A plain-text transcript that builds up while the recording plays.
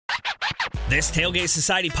This Tailgate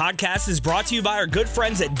Society podcast is brought to you by our good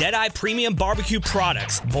friends at Deadeye Premium Barbecue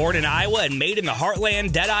Products. Born in Iowa and made in the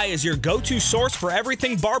heartland, Deadeye is your go-to source for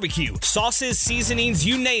everything barbecue. Sauces, seasonings,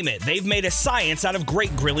 you name it. They've made a science out of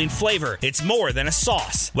great grilling flavor. It's more than a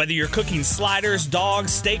sauce. Whether you're cooking sliders,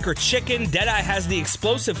 dogs, steak, or chicken, Deadeye has the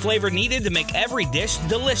explosive flavor needed to make every dish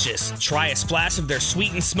delicious. Try a splash of their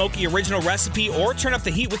sweet and smoky original recipe or turn up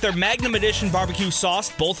the heat with their Magnum Edition barbecue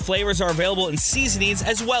sauce. Both flavors are available in seasonings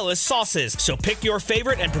as well as sauces. So pick your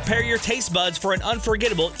favorite and prepare your taste buds for an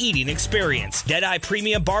unforgettable eating experience. Deadeye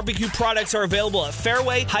Premium Barbecue Products are available at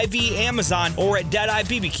Fairway, Hy-Vee, Amazon, or at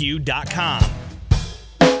DeadeyeBBQ.com.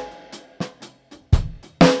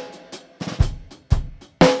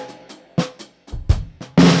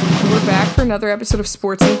 We're back for another episode of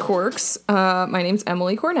Sports and Quirks. My name's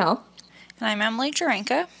Emily Cornell. And I'm Emily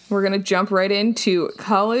Jurenka. We're going to jump right into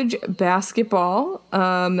college basketball.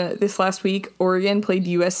 This last week, Oregon played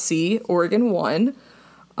USC. Oregon won.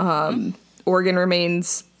 Oregon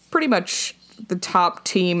remains pretty much the top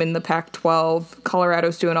team in the Pac-12.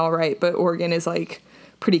 Colorado's doing all right, but Oregon is,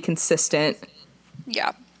 pretty consistent.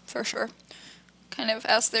 Yeah, for sure. Kind of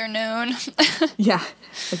as they're known. Yeah,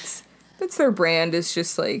 that's their brand, is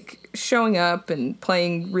just, showing up and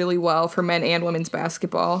playing really well for men and women's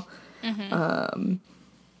basketball. Mm-hmm. I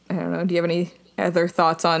don't know. Do you have any other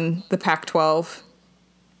thoughts on the Pac-12?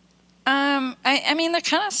 I mean, they're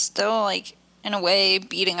kind of still, in a way,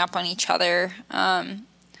 beating up on each other. I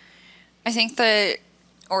think that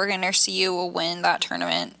Oregon or CU will win that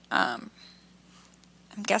tournament. I'm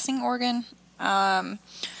guessing Oregon. But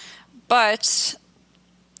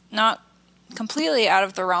not completely out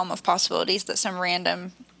of the realm of possibilities that some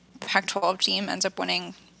random Pac-12 team ends up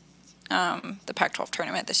winning the Pac-12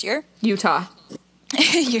 tournament this year. Utah.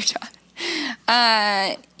 Utah.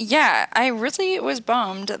 Yeah, I really was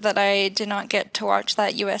bummed that I did not get to watch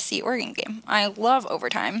that USC-Oregon game. I love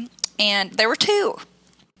overtime, and there were two.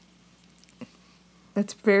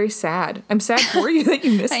 That's very sad. I'm sad for you that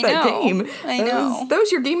you missed that game. I know. That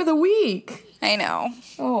was your game of the week. I know.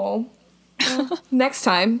 Oh. Well, next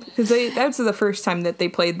time, because that's the first time that they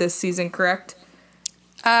played this season, correct?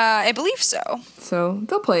 I believe so. So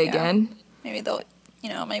they'll play again. Maybe they'll,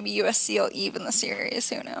 maybe USC will even the series.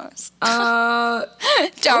 Who knows? Doubt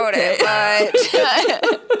it, but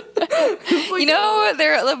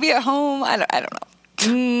they'll be at home. I don't know.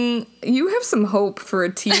 You have some hope for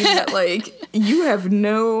a team that you have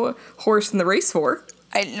no horse in the race for.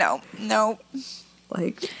 I know. No.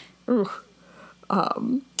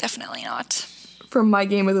 Definitely not. From my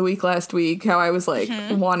game of the week last week, how I was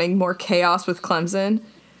wanting more chaos with Clemson.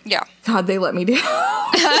 Yeah. God, they let me down.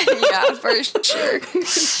 Yeah, for sure.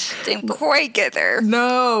 Didn't quite get there.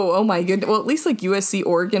 No. Oh my goodness. Well, at least USC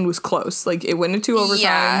Oregon was close. It went into overtimes.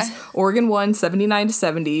 Yeah. Oregon won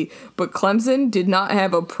 79-70, but Clemson did not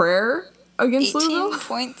have a prayer against 18 Louisville.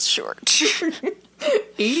 points short.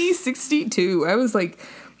 80-62. I was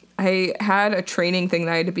I had a training thing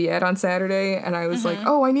that I had to be at on Saturday, and I was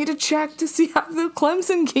I need to check to see how the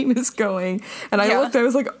Clemson game is going. And I looked, I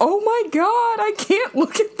was oh my God, I can't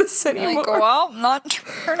look at this anymore. Well, not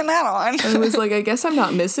turning that on. And I was I guess I'm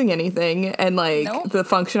not missing anything. And nope. The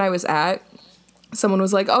function I was at, someone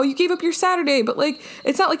was oh, you gave up your Saturday, but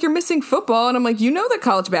it's not you're missing football. And I'm that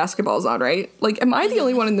college basketball's on, right? Am I the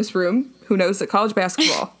only one in this room who knows that college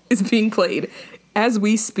basketball is being played as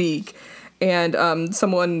we speak? And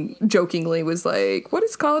someone jokingly was what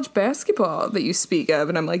is college basketball that you speak of?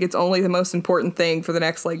 And I'm it's only the most important thing for the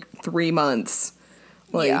next 3 months.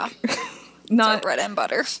 Yeah. Not it's bread and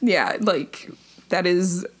butter. Yeah, that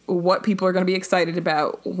is what people are going to be excited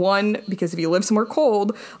about. One, because if you live somewhere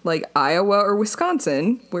cold, Iowa or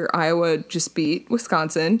Wisconsin, where Iowa just beat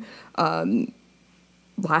Wisconsin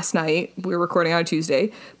last night. We were recording on a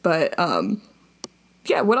Tuesday, but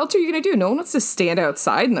yeah, what else are you going to do? No one wants to stand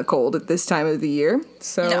outside in the cold at this time of the year.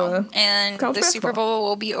 So, no, and the basketball. Super Bowl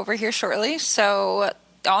will be over here shortly. So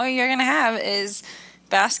all you're going to have is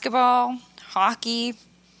basketball, hockey,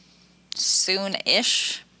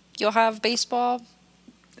 soon-ish. You'll have baseball.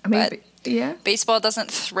 Yeah. Baseball doesn't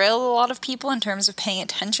thrill a lot of people in terms of paying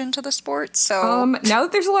attention to the sport. So now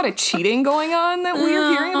that there's a lot of cheating going on that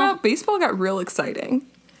we're hearing about, baseball got real exciting.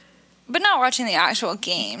 But not watching the actual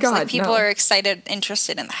games. God, people are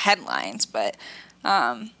interested in the headlines, but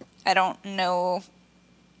I don't know.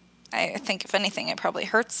 I think if anything, it probably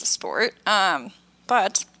hurts the sport.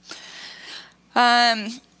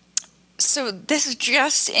 So this is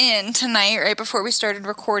just in tonight, right before we started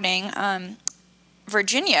recording.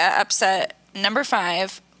 Virginia upset number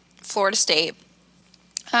 5, Florida State.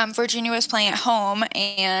 Virginia was playing at home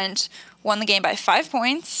and won the game by 5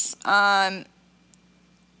 points.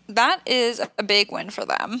 that is a big win for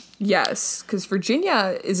them. Yes, because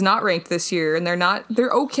Virginia is not ranked this year, and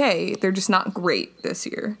they're okay. They're just not great this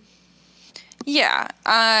year. Yeah.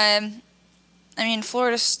 I mean,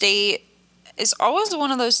 Florida State is always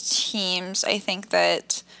one of those teams, I think,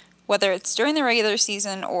 that whether it's during the regular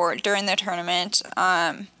season or during the tournament,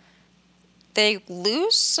 they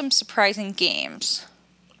lose some surprising games.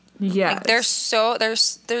 Yeah. Like they're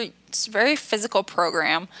it's a very physical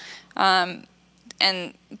program, and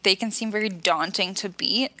they can seem very daunting to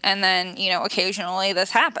beat. And then, occasionally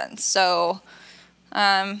this happens. So,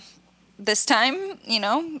 this time,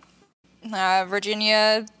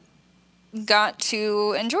 Virginia got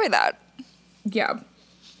to enjoy that. Yeah.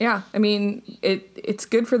 Yeah. I mean, it's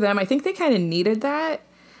good for them. I think they kind of needed that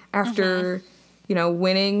after,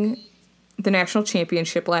 winning the national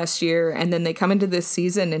championship last year. And then they come into this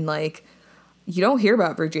season and, like, you don't hear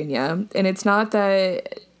about Virginia. And it's not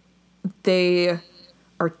that they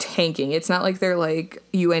are tanking. It's not like they're like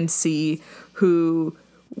UNC, who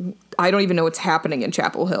I don't even know what's happening in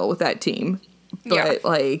Chapel Hill with that team. But,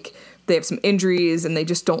 like, they have some injuries and they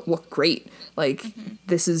just don't look great. Like,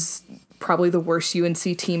 this is probably the worst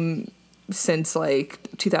UNC team since, like,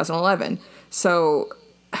 2011. So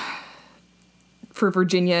for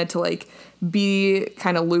Virginia to, like, be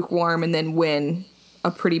kind of lukewarm and then win a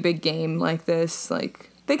pretty big game like this, like,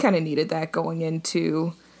 they kind of needed that going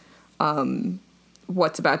into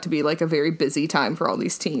what's about to be, like, a very busy time for all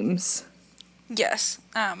these teams. Yes,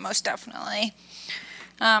 most definitely.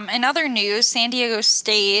 In other news, San Diego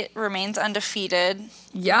State remains undefeated.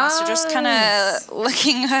 Yeah. So just kind of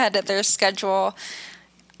looking ahead at their schedule,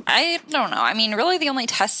 I don't know. I mean, really the only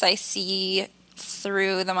tests I see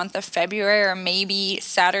through the month of February are maybe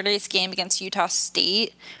Saturday's game against Utah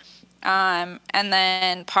State, and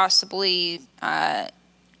then possibly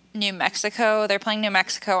New Mexico. They're playing New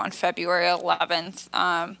Mexico on February 11th.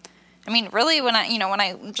 I mean, really, when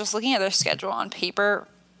I'm just looking at their schedule on paper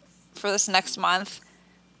for this next month,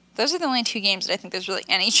 those are the only two games that I think there's really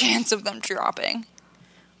any chance of them dropping.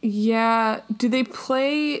 Yeah. Do they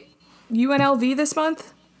play UNLV this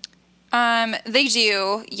month? They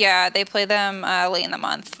do. Yeah, they play them late in the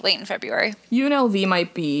month, late in February. UNLV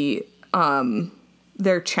might be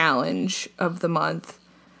their challenge of the month,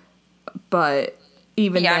 but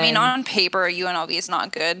even then... I mean, on paper, UNLV is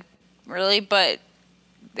not good, really, but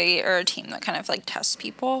they are a team that kind of, like, tests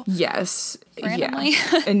people. Yes. Randomly.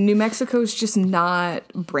 Yeah. And New Mexico's just not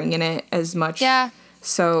bringing it as much. Yeah.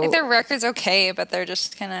 So... Like, their record's okay, but they're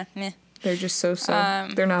just kind of meh. They're just so-so.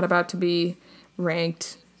 They're not about to be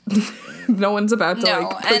ranked. No one's about to,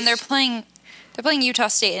 like, push. And they're playing Utah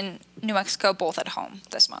State and New Mexico both at home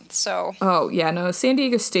this month, so... Oh, yeah, no, San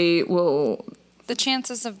Diego State will... The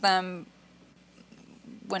chances of them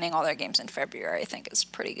winning all their games in February, I think, is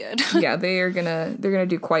pretty good. Yeah, they're gonna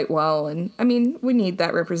do quite well, and I mean, we need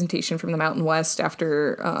that representation from the Mountain West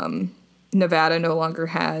after Nevada no longer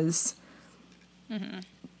has. Mm-hmm.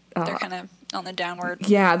 They're kind of on the downward.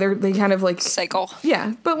 Yeah, they kind of like cycle.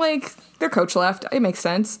 Yeah, but like their coach left, it makes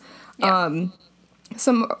sense. Yeah.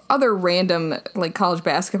 Some other random like college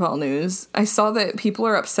basketball news. I saw that people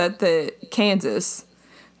are upset that Kansas,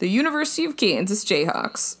 the University of Kansas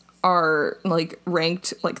Jayhawks, are like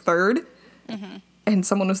ranked like third, and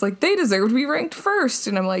someone was like, they deserve to be ranked first,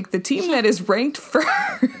 and I'm like, the team that is ranked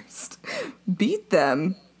first beat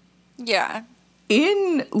them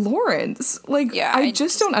in Lawrence. Like, I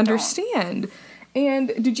just don't understand. And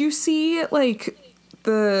did you see like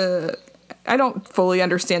I don't fully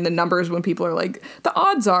understand the numbers when people are like, the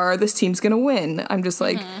odds are this team's gonna win. I'm just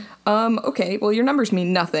like, okay, well, your numbers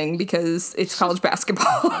mean nothing because it's college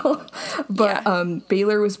basketball. But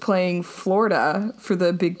Baylor was playing Florida for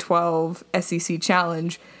the Big 12 SEC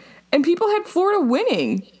Challenge, and people had Florida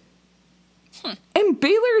winning. And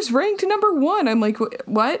Baylor's ranked number 1. I'm like,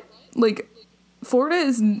 what? Like, Florida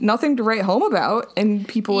is nothing to write home about, and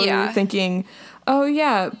people are thinking, oh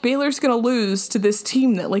yeah, Baylor's gonna lose to this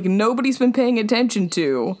team that like nobody's been paying attention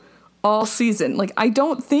to all season. Like, I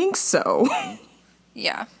don't think so.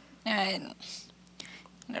 Yeah. I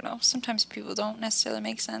don't know. Sometimes people don't necessarily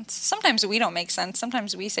make sense. Sometimes we don't make sense.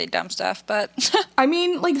 Sometimes we say dumb stuff, but... I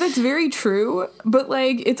mean, like, that's very true, but,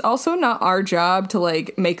 like, it's also not our job to,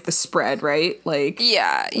 like, make the spread, right? Like,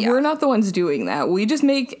 yeah. We're not the ones doing that. We just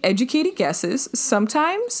make educated guesses.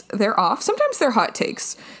 Sometimes they're off. Sometimes they're hot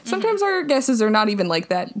takes. Sometimes our guesses are not even, like,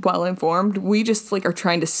 that well-informed. We just, like, are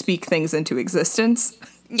trying to speak things into existence.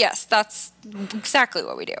 Yes, that's exactly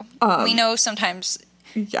what we do. We know sometimes...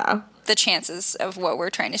 Yeah. The chances of what we're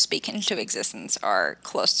trying to speak into existence are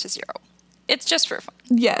close to zero, It's just for fun.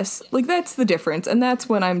 Yes, like that's the difference, and that's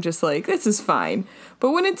when I'm just like, this is fine.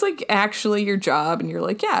 But when it's like actually your job, and you're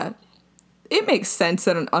like, yeah, it makes sense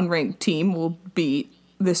that an unranked team will beat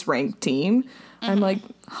this ranked team. I'm like,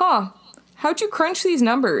 how'd you crunch these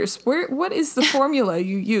numbers? What is the formula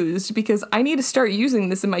you used? Because I need to start using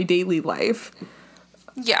this in my daily life.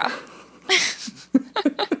 Yeah.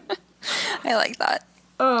 I like that.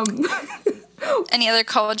 Any other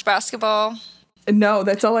college basketball? No,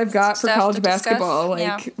 that's all I've got for college basketball.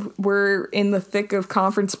 Discuss? We're in the thick of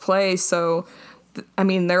conference play, so I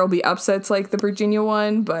mean, there will be upsets like the Virginia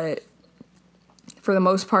one, but for the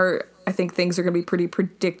most part, I think things are going to be pretty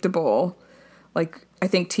predictable. Like, I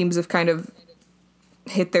think teams have kind of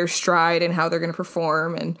hit their stride in how they're going to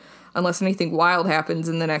perform, and unless anything wild happens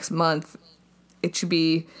in the next month, it should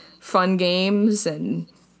be fun games and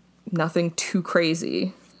nothing too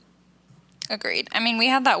crazy. Agreed. I mean, we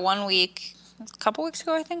had that 1 week, a couple weeks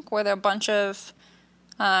ago, I think, where there a bunch of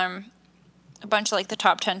like the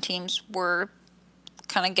top 10 teams were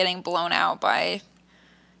kind of getting blown out by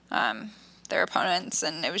their opponents,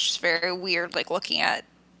 and it was just very weird, like looking at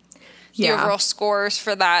the overall scores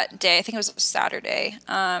for that day. I think it was a Saturday.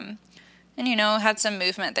 And, had some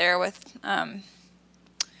movement there with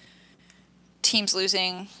teams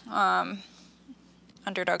losing,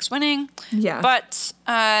 underdogs winning. Yeah. But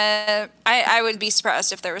I would be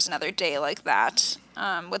surprised if there was another day like that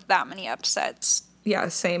with that many upsets. Yeah,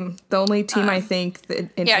 same. The only team I think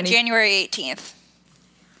that... January 18th.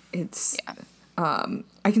 It's... Yeah.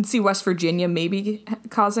 I can see West Virginia maybe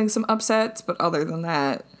causing some upsets, but other than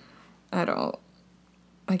that,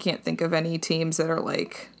 I can't think of any teams that are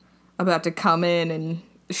like about to come in and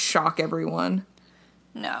shock everyone.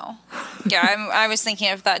 No. Yeah, I was thinking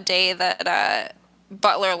of that day that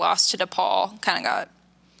Butler lost to DePaul, kind of got...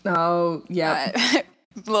 Oh, yeah. A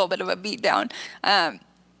little bit of a beatdown.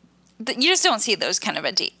 You just don't see those kind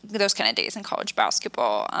of days in college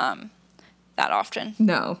basketball that often.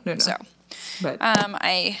 No. So, but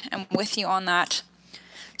I am with you on that.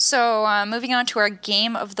 So, moving on to our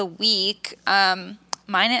game of the week.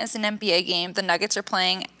 Mine is an NBA game. The Nuggets are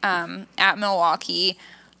playing at Milwaukee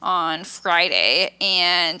on Friday,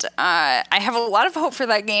 and I have a lot of hope for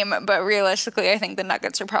that game, but realistically, I think the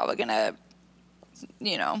Nuggets are probably going to,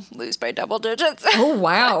 lose by double digits. Oh,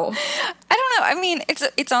 wow. I don't know. I mean,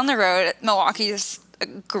 it's on the road. Milwaukee is a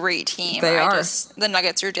great team. They are. The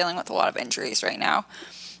Nuggets are dealing with a lot of injuries right now.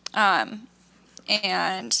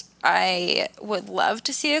 And I would love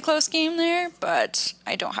to see a close game there, but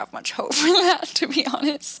I don't have much hope for that, to be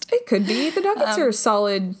honest. It could be. The Nuggets are a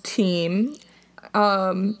solid team.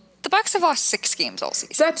 The Bucks have lost 6 games all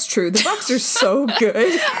season. That's true. The Bucks are so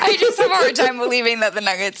good. I just have a hard time believing that the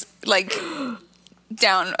Nuggets,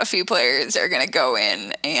 down a few players, are going to go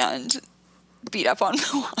in and beat up on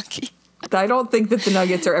Milwaukee. I don't think that the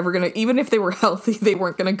Nuggets are ever going to, even if they were healthy, they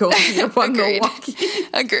weren't going to go and beat up on Milwaukee.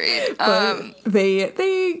 Agreed. But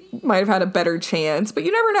they might have had a better chance, but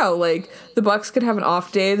you never know. The Bucks could have an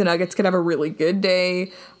off day. The Nuggets could have a really good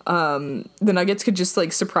day. The Nuggets could just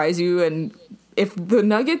surprise you, and if the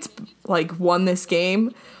Nuggets won this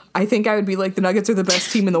game, I think I would be like, the Nuggets are the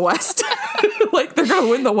best team in the West. They're gonna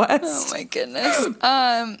win the West. Oh my goodness.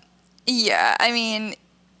 Yeah, I mean,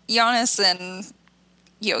 Giannis and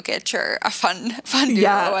Jokic are a fun duo,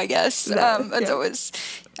 I guess. It's always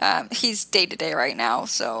he's day to day right now,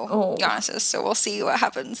 so Giannis is. So we'll see what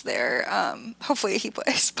happens there. Hopefully he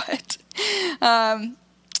plays, but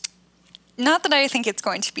not that I think it's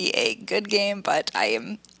going to be a good game, but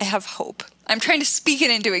I have hope. I'm trying to speak it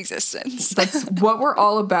into existence. That's what we're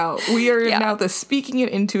all about. We are now the Speaking It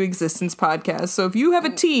Into Existence podcast. So if you have a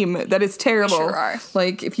team that is terrible, we sure are.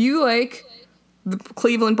 If you like the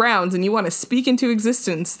Cleveland Browns and you want to speak into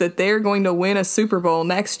existence that they're going to win a Super Bowl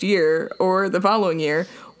next year or the following year,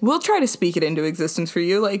 we'll try to speak it into existence for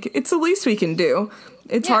you. It's the least we can do.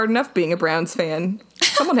 It's hard enough being a Browns fan.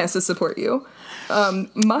 Someone has to support you.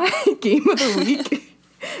 My game of the week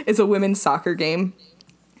is a women's soccer game.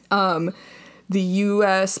 The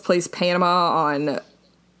U.S. plays Panama on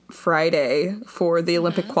Friday for the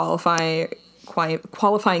Olympic qualifying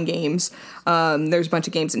games. There's a bunch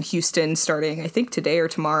of games in Houston starting, I think, today or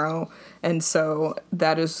tomorrow. And so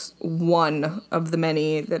that is one of the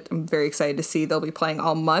many that I'm very excited to see. They'll be playing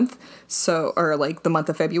all month, or the month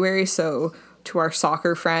of February. So to our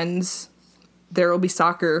soccer friends, there will be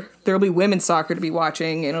soccer. There will be women's soccer to be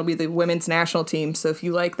watching, and it'll be the women's national team. So if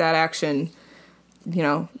you like that action,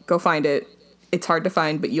 go find it. It's hard to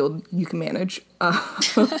find, but you can manage. I'm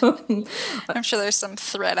sure there's some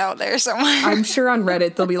thread out there somewhere. I'm sure on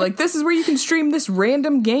Reddit they'll be like, this is where you can stream this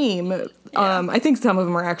random game. Yeah. I think some of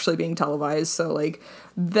them are actually being televised, so like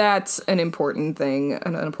that's an important thing,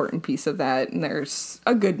 an important piece of that, and there's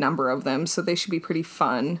a good number of them, so they should be pretty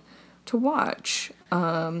fun to watch.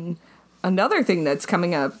 Another thing that's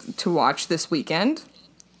coming up to watch this weekend,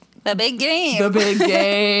 The big game. the big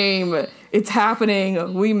game. It's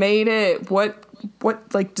happening. We made it. What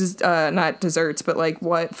like not desserts, but like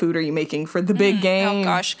what food are you making for the big game? Oh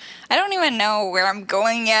gosh, I don't even know where I'm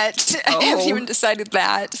going yet. I haven't even decided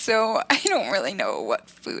that, so I don't really know what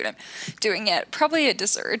food I'm doing yet. Probably a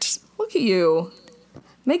dessert. Look at you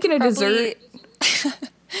making a dessert.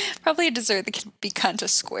 Probably a dessert that can be cut into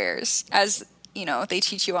squares, as you know they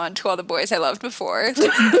teach you on To All the Boys I Loved Before. It's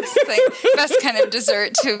like best kind of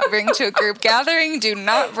dessert to bring to a group gathering. Do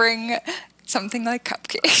not bring something like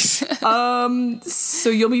cupcakes. So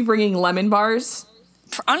you'll be bringing lemon bars.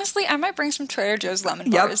 Honestly, I might bring some Trader Joe's lemon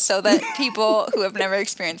bars so that people who have never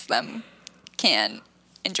experienced them can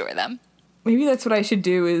enjoy them. Maybe that's what I should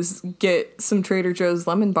do, is get some Trader Joe's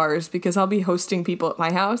lemon bars, because I'll be hosting people at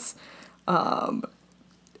my house.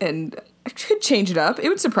 And I could change it up. It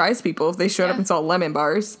would surprise people if they showed up and saw lemon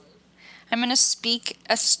bars. I'm going to speak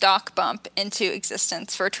a stock bump into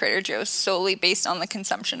existence for Trader Joe's solely based on the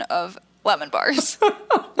consumption of lemon bars.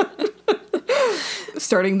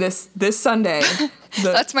 Starting this Sunday.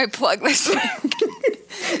 That's my plug this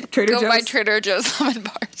week. Trader Go Joe's. buy Trader Joe's lemon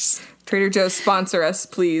bars. Trader Joe's, sponsor us,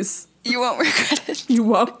 please. You won't regret it. You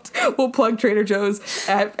won't. We'll plug Trader Joe's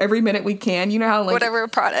at every minute we can. You know how like Whatever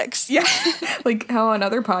products. Yeah, like how on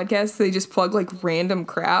other podcasts they just plug like random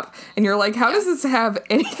crap, and you're like, how does this have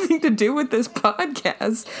anything to do with this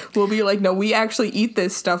podcast? We'll be like, no, we actually eat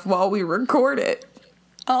this stuff while we record it.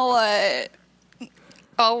 I'll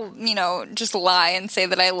just lie and say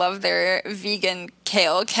that I love their vegan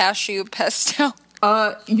kale cashew pesto.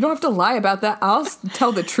 You don't have to lie about that. I'll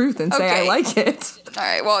tell the truth and say I Okay. like it. All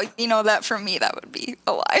right, well, that for me, that would be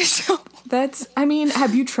a lie, so.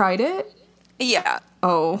 Have you tried it? Yeah.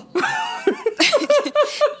 Oh.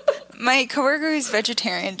 My coworker who's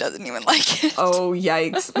vegetarian doesn't even like it. Oh,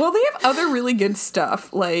 yikes. Well, they have other really good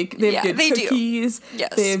stuff. Like, they have good cookies. Do.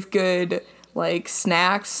 Yes. They have good, like,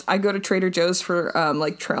 snacks. I go to Trader Joe's for,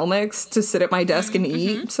 like, trail mix to sit at my desk and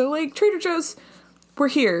eat. So, like, Trader Joe's, we're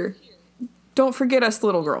here. Don't forget us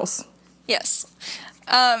little girls. Yes.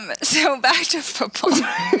 So back to football.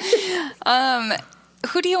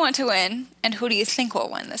 Who do you want to win, and who do you think will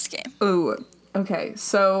win this game? Ooh, okay.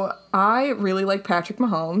 So I really like Patrick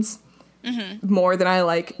Mahomes more than I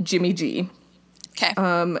like Jimmy G. Okay.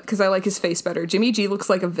 Because I like his face better. Jimmy G looks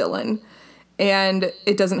like a villain, and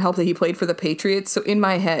it doesn't help that he played for the Patriots. So in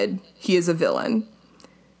my head, he is a villain.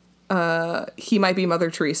 He might be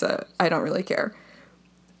Mother Teresa. I don't really care.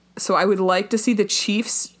 So I would like to see the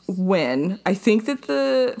Chiefs win. I think that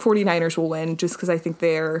the 49ers will win just because I think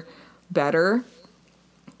they're better.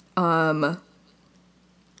 And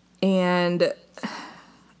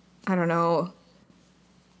I don't know.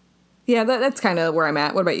 Yeah, that's kind of where I'm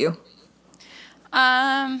at. What about you?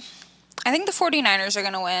 I think the 49ers are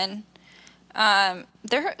going to win.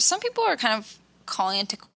 Some people are kind of calling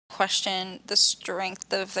into question the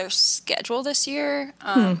strength of their schedule this year.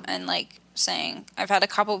 And like saying, I've had a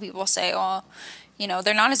couple people say, well,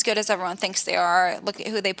 they're not as good as everyone thinks they are. Look at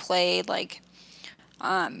who they played. Like,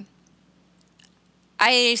 I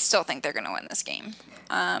still think they're going to win this game.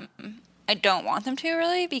 I don't want them to,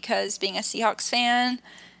 really, because being a Seahawks fan,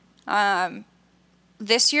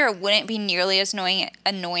 this year it wouldn't be nearly as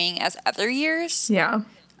annoying as other years. Yeah.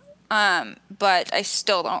 But I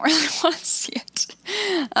still don't really want to see it.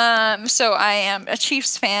 So I am a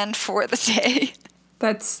Chiefs fan for the day.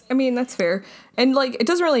 That's fair. And, like, it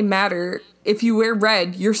doesn't really matter if you wear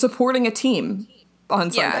red, you're supporting a team on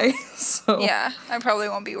Sunday. So yeah, I probably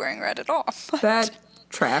won't be wearing red at all. that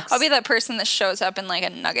tracks. I'll be that person that shows up in, like, a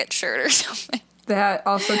Nugget shirt or something. That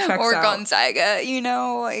also checks or out. Gonzaga,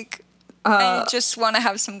 like, I just want to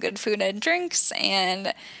have some good food and drinks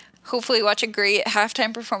and hopefully watch a great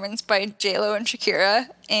halftime performance by J-Lo and Shakira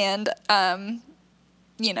and,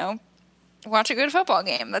 watch a good football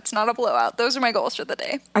game that's not a blowout. Those are my goals for the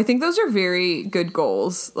day. I think those are very good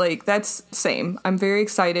goals. Like, that's same. I'm very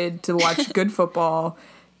excited to watch good football,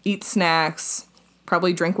 eat snacks,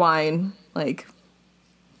 probably drink wine. Like,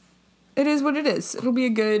 it is what it is. It'll be a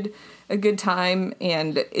good time,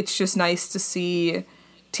 and it's just nice to see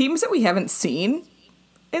teams that we haven't seen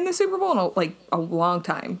in the Super Bowl in a long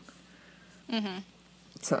time. Mm-hmm.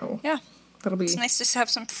 So yeah, that'll be. It's nice to have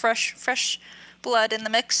some fresh blood in the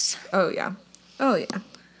mix. Oh yeah.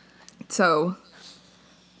 So,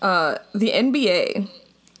 the NBA,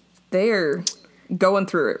 they're going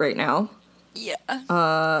through it right now.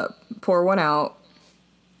 Yeah. Pour one out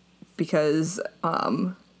because,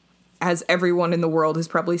 as everyone in the world has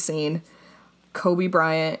probably seen, Kobe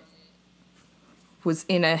Bryant was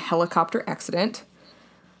in a helicopter accident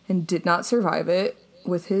and did not survive it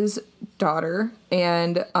with his daughter.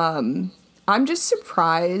 And I'm just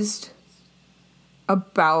surprised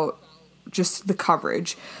about just the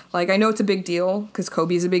coverage. Like, I know it's a big deal because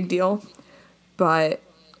Kobe's a big deal, but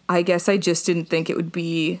I guess I just didn't think it would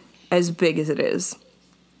be as big as it is.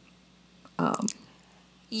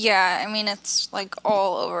 Yeah, I mean, it's like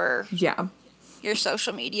all over Yeah. your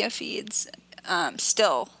social media feeds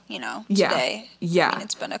still, Yeah. today. Yeah. I mean,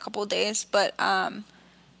 it's been a couple of days, but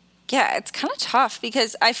yeah, it's kind of tough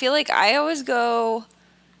because I feel like I always go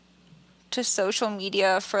to social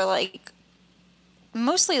media for like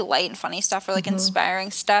mostly light and funny stuff or like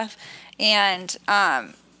inspiring stuff. And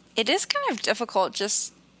it is kind of difficult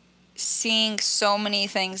just seeing so many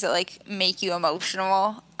things that like make you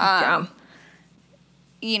emotional. Yeah.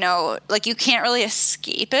 Like you can't really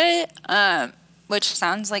escape it, which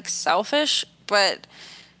sounds like selfish, but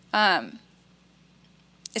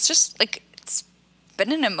it's just like it's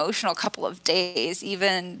been an emotional couple of days,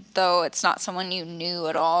 even though it's not someone you knew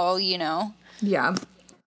at all, Yeah.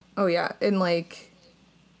 Oh, yeah. And, like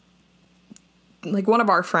one of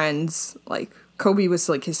our friends, like, Kobe was,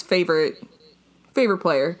 like, his favorite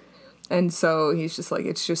player. And so he's just, like,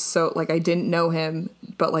 it's just so, like, I didn't know him,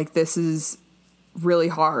 but, like, this is really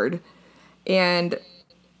hard. And,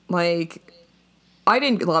 like, I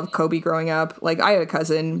didn't love Kobe growing up. Like, I had a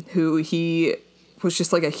cousin who he was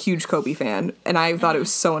just, like, a huge Kobe fan, and I thought it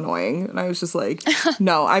was so annoying. And I was just like,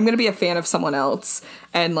 no, I'm going to be a fan of someone else.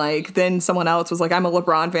 And, like, then someone else was like, I'm a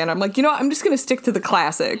LeBron fan. I'm like, I'm just going to stick to the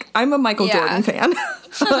classic. I'm a Michael Jordan fan.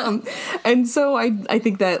 And so I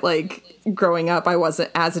think that, like, growing up, I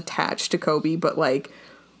wasn't as attached to Kobe, but, like,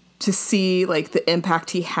 to see, like, the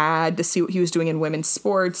impact he had, to see what he was doing in women's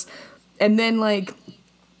sports. And then, like,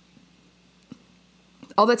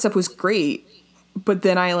 all that stuff was great. But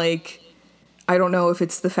then I don't know if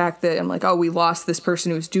it's the fact that I'm like, oh, we lost this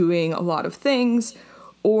person who's doing a lot of things,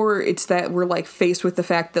 or it's that we're, like, faced with the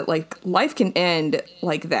fact that, like, life can end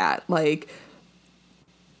like that. Like,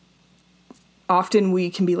 often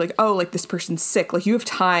we can be like, oh, like, this person's sick. Like, you have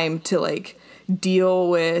time to, like, deal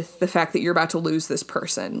with the fact that you're about to lose this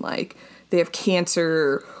person. Like, they have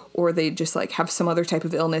cancer, or they just, like, have some other type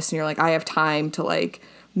of illness, and you're like, I have time to, like,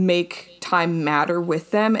 make time matter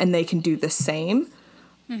with them, and they can do the same.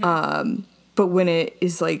 But when it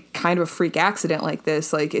is, like, kind of a freak accident like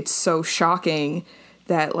this, like, it's so shocking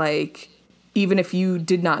that, like, even if you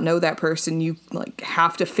did not know that person, you, like,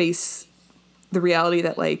 have to face the reality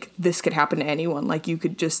that, like, this could happen to anyone. Like, you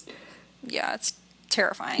could just... Yeah, it's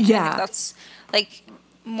terrifying. Yeah. I think that's, like,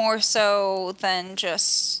 more so than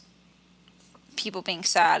just people being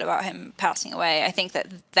sad about him passing away. I think that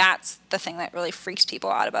that's the thing that really freaks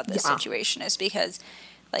people out about this situation is because,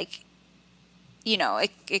 like...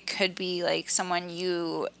 it could be, like, someone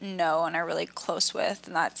and are really close with,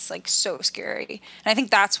 and that's, like, so scary. And I think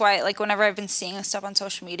that's why, like, whenever I've been seeing stuff on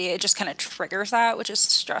social media, it just kind of triggers that, which is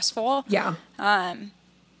stressful. Yeah.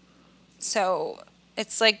 So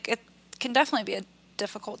it's, like, it can definitely be a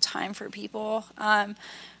difficult time for people. And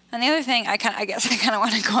the other thing, I guess I kind of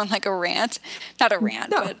want to go on, like, a rant. Not a rant,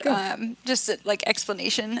 but just a, like,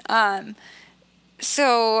 explanation.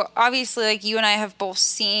 So obviously, like, you and I have both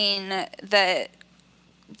seen that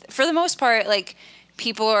for the most part, like,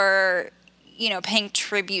 people are, paying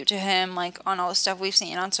tribute to him, like, on all the stuff we've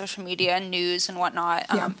seen on social media and news and whatnot,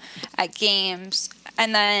 at games.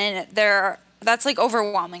 And then that's, like,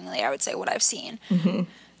 overwhelmingly, I would say, what I've seen. Mm-hmm.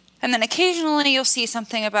 And then occasionally you'll see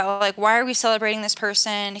something about, like, why are we celebrating this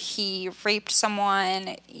person? He raped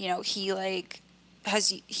someone, he, like,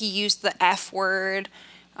 he used the F word.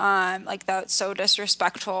 Like, that's so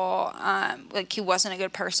disrespectful. Like, he wasn't a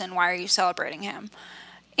good person. Why are you celebrating him?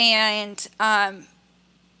 And, obviously,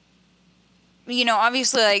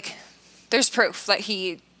 like, there's proof that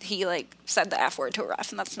he like, said the F word to a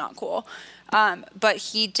ref, and that's not cool. But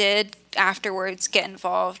he did afterwards get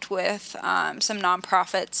involved with some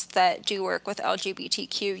nonprofits that do work with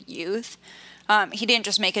LGBTQ youth. He didn't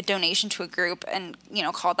just make a donation to a group and,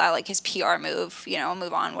 call that, like, his PR move,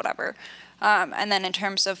 move on, whatever. And then in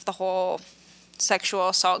terms of the whole sexual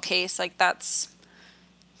assault case, like, that's,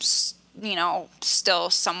 still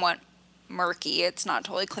somewhat murky. It's not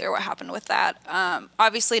totally clear what happened with that.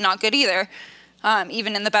 Obviously not good either,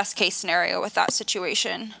 even in the best case scenario with that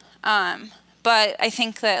situation. But I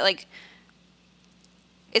think that, like,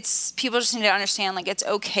 people just need to understand, like, it's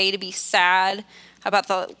okay to be sad about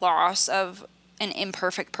the loss of an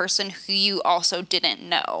imperfect person who you also didn't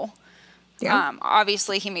know. Yeah.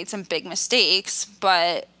 Obviously he made some big mistakes,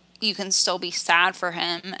 but, you can still be sad for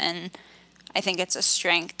him. And I think it's a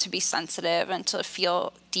strength to be sensitive and to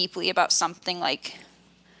feel deeply about something like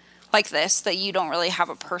this that you don't really have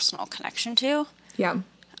a personal connection to. Yeah.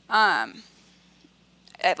 I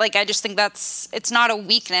just think it's not a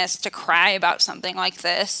weakness to cry about something like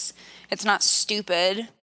this. It's not stupid.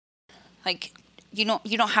 Like, you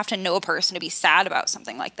don't have to know a person to be sad about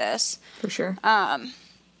something like this. For sure.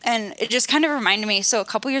 And it just kind of reminded me, so a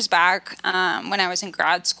couple years back, when I was in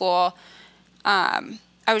grad school,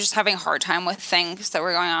 I was just having a hard time with things that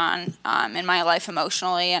were going on in my life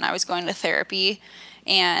emotionally, and I was going to therapy.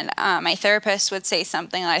 And my therapist would say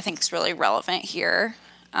something that I think is really relevant here.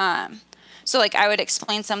 So, like, I would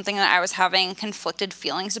explain something that I was having conflicted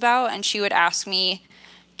feelings about, and she would ask me,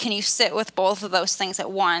 can you sit with both of those things at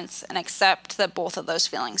once and accept that both of those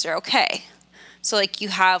feelings are okay? So, like, you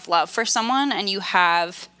have love for someone, and you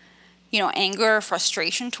have, anger or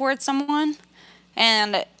frustration towards someone.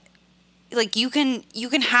 And, like, you can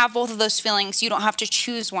have both of those feelings. You don't have to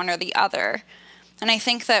choose one or the other. And I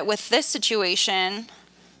think that with this situation,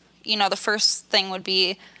 the first thing would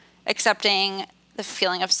be accepting the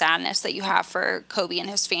feeling of sadness that you have for Kobe and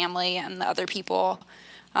his family and the other people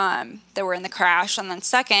that were in the crash. And then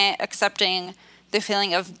second, accepting the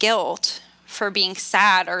feeling of guilt for being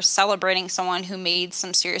sad or celebrating someone who made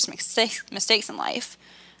some serious mistakes in life.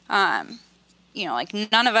 Like,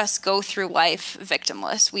 none of us go through life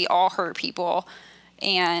victimless. We all hurt people.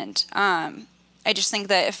 And I just think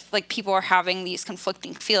that if, like, people are having these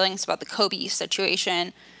conflicting feelings about the Kobe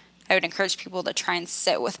situation, I would encourage people to try and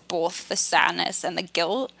sit with both the sadness and the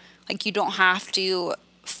guilt. Like, you don't have to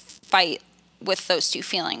fight with those two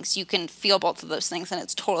feelings. You can feel both of those things, and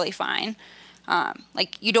it's totally fine.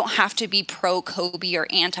 Like, you don't have to be pro-Kobe or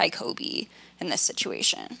anti-Kobe in this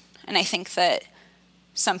situation. And I think that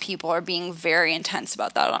some people are being very intense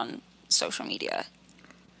about that on social media.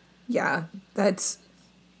 Yeah,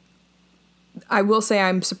 I will say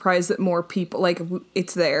I'm surprised that more people, like,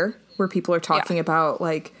 it's there, where people are talking about,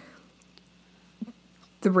 like,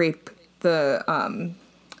 the rape, the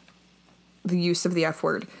use of the F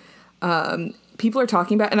word. People are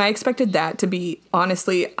talking about, and I expected that to be,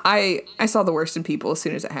 honestly, I saw the worst in people as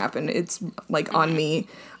soon as it happened. It's, like, on me.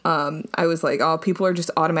 I was like, oh, people are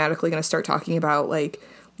just automatically going to start talking about, like,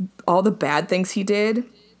 all the bad things he did.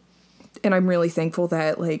 And I'm really thankful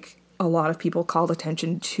that, like, a lot of people called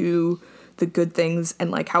attention to the good things and,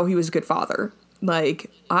 like, how he was a good father. Like,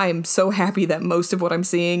 I'm so happy that most of what I'm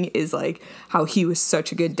seeing is, like, how he was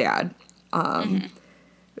such a good dad.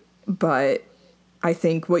 But I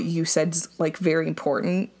think what you said is, like, very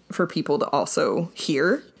important for people to also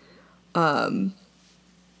hear.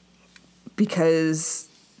 Because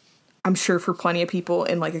I'm sure for plenty of people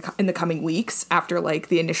in, like, in the coming weeks after, like,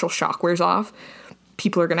 the initial shock wears off,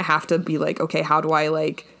 people are going to have to be like, okay, how do I,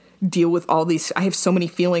 like, deal with all these? I have so many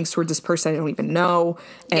feelings towards this person I don't even know.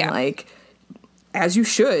 And, like, as you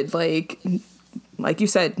should, like you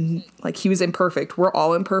said, like, he was imperfect. We're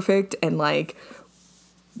all imperfect. And, like,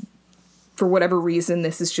 for whatever reason,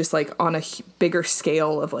 this is just, like, on a bigger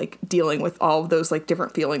scale of, like, dealing with all of those, like,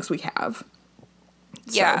 different feelings we have.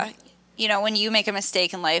 Yeah. So, when you make a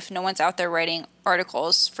mistake in life, no one's out there writing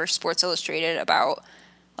articles for Sports Illustrated about,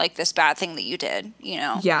 like, this bad thing that you did,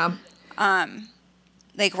 Yeah.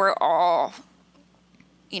 Like, we're all,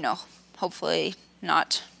 hopefully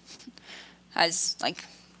not as, like,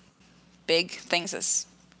 big things as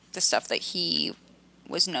the stuff that he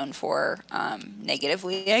was known for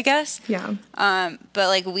negatively, I guess. Yeah. But,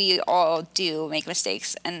 like, we all do make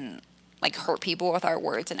mistakes and, like, hurt people with our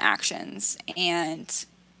words and actions. And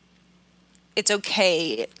it's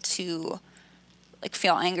okay to, like,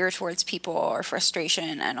 feel anger towards people or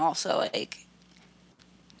frustration, and also, like,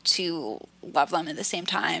 to love them at the same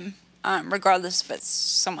time, regardless if it's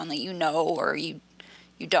someone that you know or you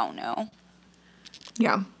don't know.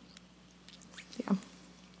 Yeah. Yeah.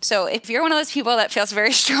 So if you're one of those people that feels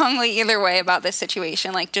very strongly either way about this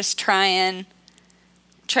situation, like, just try and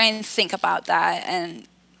think about that, and,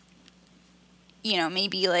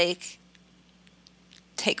 maybe, like,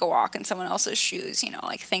 take a walk in someone else's shoes,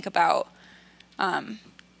 like, think about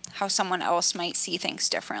how someone else might see things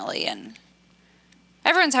differently. And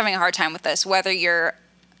everyone's having a hard time with this, whether you're,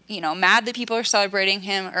 mad that people are celebrating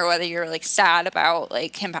him or whether you're, like, sad about,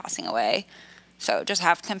 like, him passing away. So just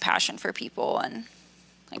have compassion for people and,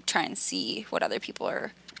 like, try and see what other people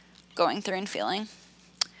are going through and feeling.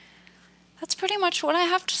 That's pretty much what I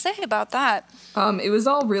have to say about that. It was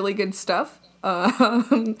all really good stuff.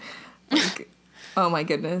 Like, oh my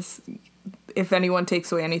goodness. If anyone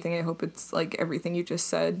takes away anything, I hope it's, like, everything you just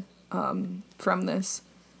said from this,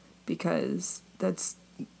 because that's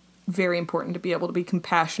very important to be able to be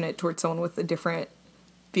compassionate towards someone with a different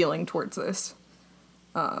feeling towards this.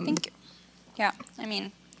 Thank you. Yeah, I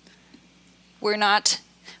mean, we're not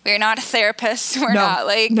therapists. We're not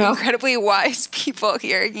incredibly wise people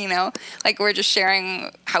here, you know. Like, we're just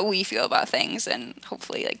sharing how we feel about things, and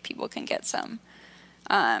hopefully, like, people can get some,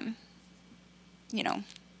 you know,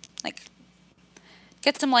 like,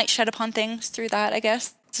 get some light shed upon things through that, I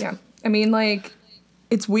guess. Yeah, I mean, like,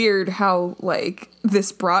 it's weird how, like,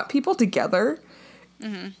 this brought people together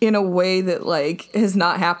in a way that, like, has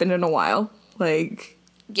not happened in a while. Like,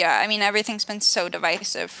 yeah, I mean, everything's been so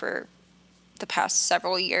divisive for the past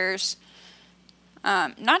several years.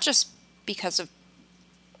 Not just because of,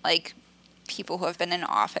 like, people who have been in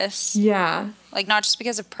office. Yeah. Like, not just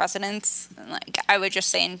because of presidents. Like, I would just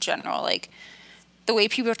say in general, like, the way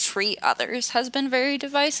people treat others has been very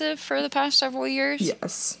divisive for the past several years.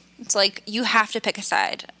 Yes. It's like, you have to pick a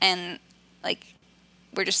side, and, like,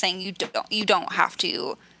 we're just saying you don't have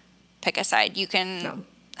to pick a side. You can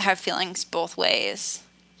have feelings both ways,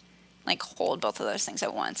 like, hold both of those things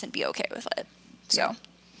at once and be okay with it. So,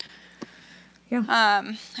 yeah.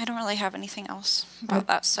 I don't really have anything else about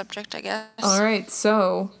that subject, I guess. All right,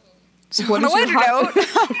 so on a lighter note,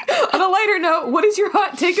 on a lighter note, what is your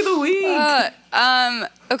hot take of the week?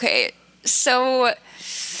 Okay, so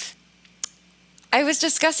I was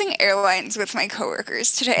discussing airlines with my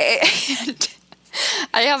coworkers today, and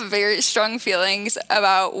I have very strong feelings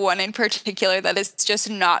about one in particular that is just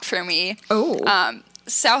not for me. Oh.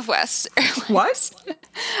 Southwest Airlines. What?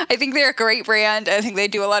 I think they're a great brand. I think they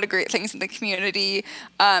do a lot of great things in the community.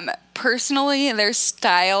 Personally, their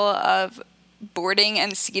style of boarding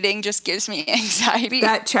and seating just gives me anxiety.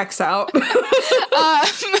 That checks out.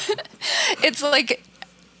 It's like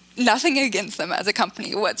nothing against them as a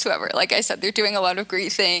company whatsoever. Like I said, they're doing a lot of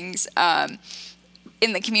great things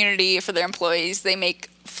in the community for their employees. They make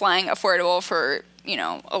flying affordable for, you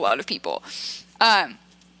know, a lot of people.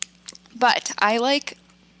 But I like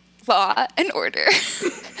law and order.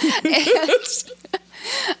 And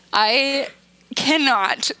I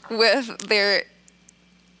cannot with their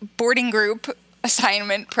boarding group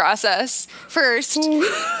assignment process. First,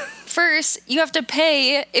 you have to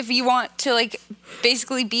pay if you want to, like,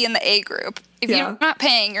 basically be in the A group. If you're not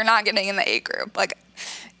paying, you're not getting in the A group. Like,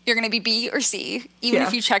 you're going to be B or C, even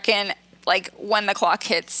if you check in, like, when the clock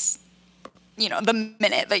hits, you know, the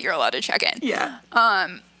minute that you're allowed to check in. Yeah.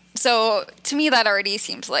 So to me, that already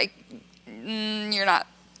seems like you're not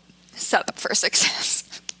set up for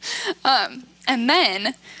success. And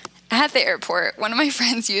then at the airport, one of my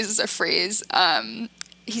friends uses a phrase.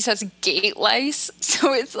 He says gate lice.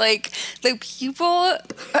 So it's like the people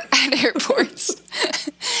at airports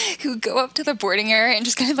who go up to the boarding area and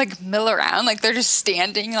just kind of like mill around. Like they're just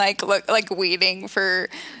standing, like waiting for,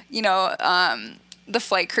 you know, the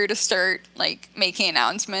flight crew to start like making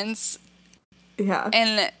announcements. Yeah.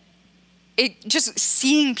 And it just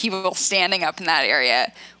seeing people standing up in that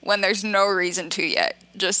area when there's no reason to yet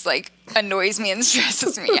just like annoys me and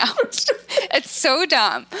stresses me out. It's so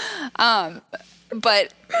dumb.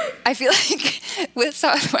 But I feel like with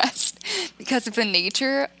Southwest, because of the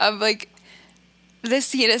nature of like the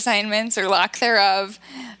seat assignments or lack thereof,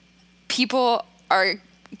 people are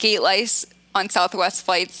gate lice on Southwest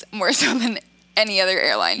flights more so than any other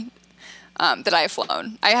airline that I've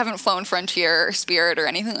flown. I haven't flown Frontier or Spirit or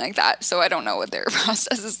anything like that, so I don't know what their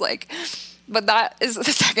process is like. But that is the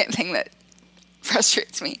second thing that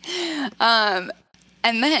frustrates me. And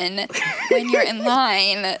then when you're in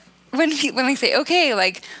line, when they say, okay,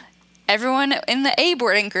 like everyone in the A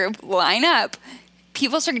boarding group line up,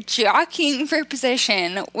 people start jockeying for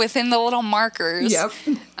position within the little markers. Yep.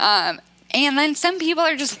 And then some people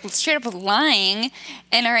are just straight up lying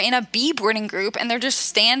and are in a B boarding group and they're just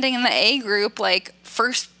standing in the A group, like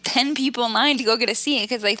first 10 people in line to go get a seat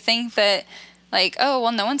because they think that like, oh,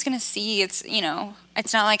 well, no one's going to see. It's, you know,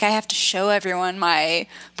 it's not like I have to show everyone my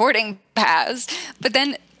boarding pass. But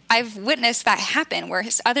then I've witnessed that happen where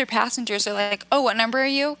other passengers are like, oh, what number are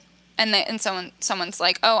you? And someone's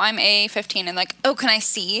like, oh, I'm A15. And like, oh, can I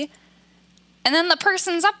see? And then the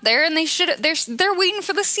person's up there and they're waiting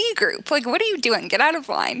for the C group. Like, what are you doing? Get out of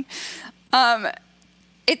line.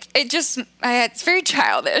 It's very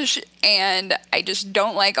childish and I just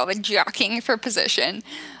don't like all the jockeying for position.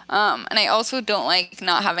 And I also don't like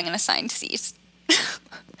not having an assigned seat.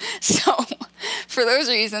 So for those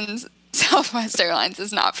reasons, Southwest Airlines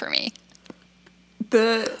is not for me.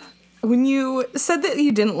 When you said that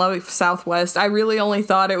you didn't love Southwest, I really only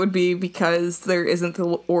thought it would be because there isn't the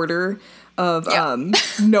order of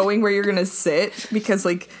knowing where you're gonna sit, because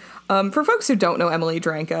like For folks who don't know Emily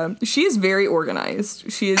Dranka, she is very organized.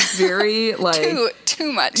 She is very, like...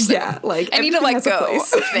 too much. So. Yeah, like... I need to let go of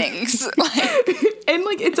things. And,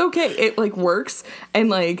 like, it's okay. It, like, works. And,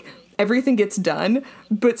 like, everything gets done.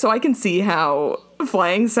 But so I can see how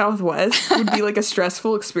flying Southwest would be, like, a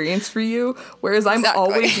stressful experience for you. Whereas I'm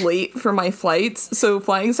always late for my flights. So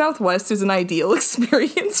flying Southwest is an ideal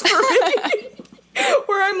experience for me.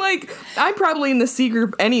 Where I'm like, I'm probably in the C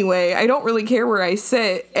group anyway. I don't really care where I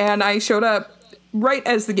sit. And I showed up right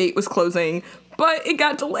as the gate was closing, but it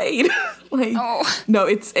got delayed. No,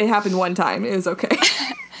 it happened one time. It was okay.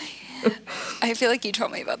 I feel like you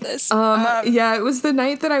told me about this. Yeah, it was the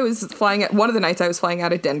night that I was flying one of the nights I was flying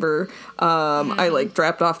out of Denver. I like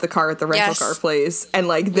dropped off the car at the rental car place and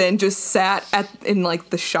like then just sat in like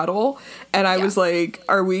the shuttle and I was like,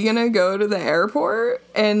 are we gonna go to the airport?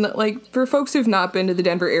 And like for folks who've not been to the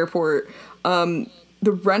Denver airport,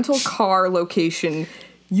 the rental car location,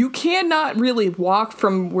 you cannot really walk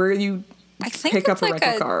from where you pick up a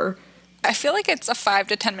rental car. I feel like it's a 5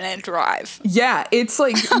 to 10 minute drive. Yeah, it's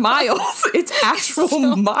like miles. It's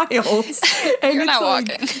actual miles. And you're not like,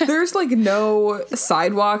 walking. There's like no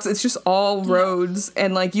sidewalks. It's just all roads.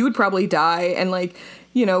 And like you would probably die. And like,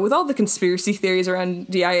 you know, with all the conspiracy theories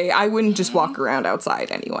around DIA, I wouldn't just walk around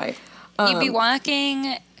outside anyway. You'd be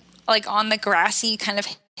walking like on the grassy kind of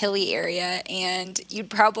hilly area and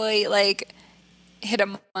you'd probably like hit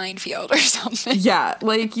a minefield or something. Yeah,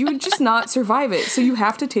 like you would just not survive it. So you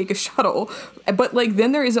have to take a shuttle. But like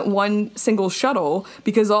then there isn't one single shuttle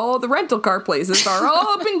because all the rental car places are all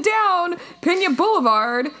up and down Pena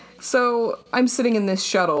Boulevard. So I'm sitting in this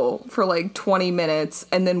shuttle for like 20 minutes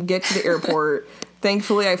and then get to the airport.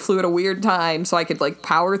 Thankfully I flew at a weird time so I could like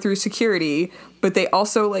power through security. But they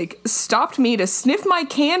also like stopped me to sniff my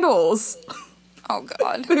candles. Oh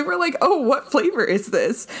God. They were like, oh, what flavor is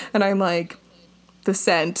this? And I'm like, the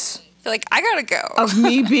scent. You're like, I gotta go. Of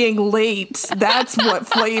me being late. That's what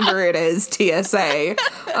flavor it is, TSA.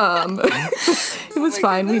 It was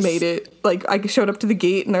fine. Goodness. We made it. Like, I showed up to the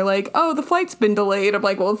gate and they're like, oh, the flight's been delayed. I'm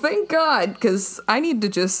like, well, thank God, because I need to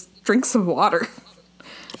just drink some water.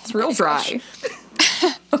 It's real dry.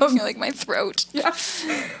 I feel like my throat. Yeah.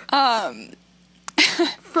 From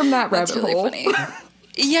that rabbit really hole. Funny.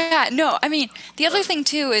 Yeah, no, I mean, the other thing,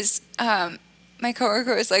 too, is my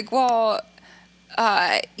coworker was like, well,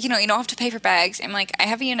 you know, you don't have to pay for bags. I'm like, I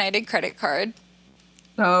have a United credit card.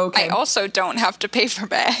 Oh, okay. I also don't have to pay for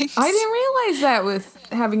bags. I didn't realize that with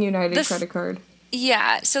having a United credit card.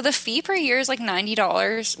 Yeah, so the fee per year is like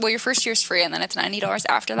 $90. Well, your first year's free, and then it's $90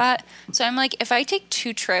 after that. So I'm like, if I take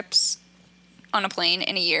 2 trips on a plane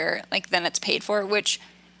in a year, like, then it's paid for, which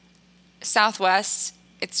Southwest,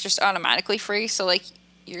 it's just automatically free. So, like,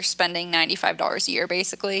 you're spending $95 a year,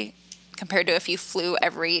 basically, compared to if you flew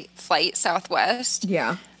every flight Southwest.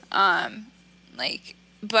 Yeah. Like,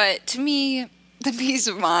 but to me, the peace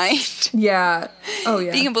of mind. Yeah. Oh,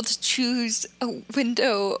 yeah. Being able to choose a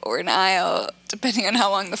window or an aisle, depending on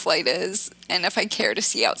how long the flight is, and if I care to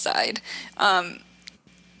see outside,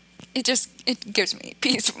 it gives me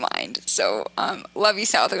peace of mind. So, love you,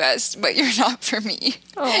 Southwest, but you're not for me.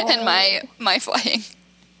 Aww. And my flying.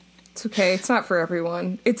 It's okay. It's not for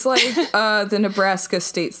everyone. It's like the Nebraska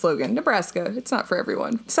state slogan. Nebraska, it's not for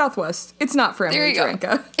everyone. Southwest, it's not for Emily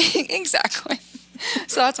Dranka. Exactly.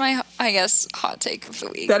 So that's my, I guess, hot take of the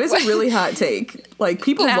week. That is a really hot take. Like,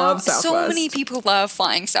 people love Southwest. So many people love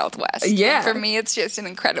flying Southwest. Yeah. And for me, it's just an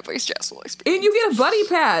incredibly stressful experience. And you get a buddy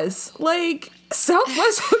pass. Like,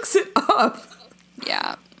 Southwest hooks it up.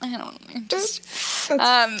 Yeah. I don't know. Just,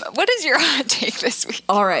 what is your hot take this week?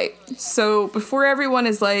 All right. So before everyone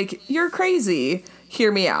is like, you're crazy,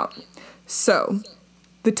 hear me out. So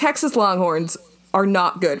the Texas Longhorns are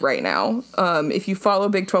not good right now. If you follow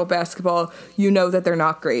Big 12 basketball, you know that they're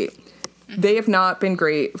not great. They have not been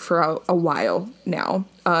great for a while now,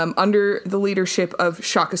 under the leadership of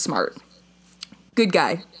Shaka Smart. Good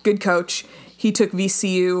guy, good coach. He took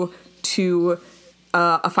VCU to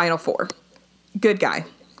a Final Four. Good guy.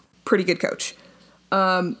 Pretty good coach.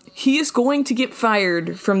 He is going to get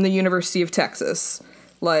fired from the University of Texas.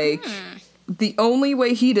 Like, the only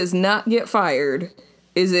way he does not get fired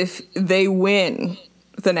is if they win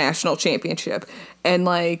the national championship. And,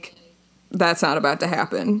 like, that's not about to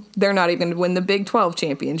happen. They're not even going to win the Big 12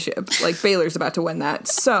 championship. Like, Baylor's about to win that.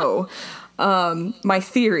 So, my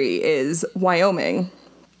theory is Wyoming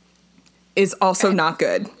is also not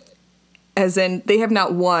good. As in, they have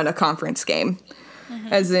not won a conference game.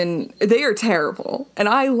 As in, they are terrible. And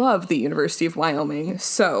I love the University of Wyoming.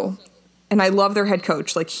 So, and I love their head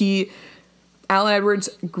coach. Like, Alan Edwards,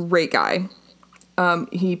 great guy.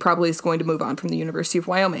 He probably is going to move on from the University of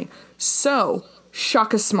Wyoming. So,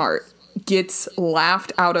 Shaka Smart gets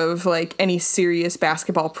laughed out of like any serious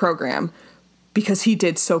basketball program because he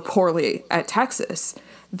did so poorly at Texas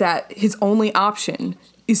that his only option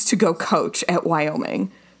is to go coach at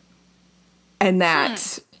Wyoming. And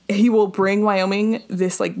that he will bring Wyoming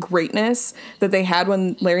this like greatness that they had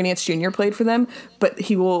when Larry Nance Jr. played for them, but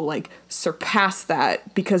he will like surpass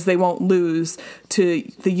that because they won't lose to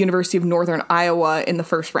the University of Northern Iowa in the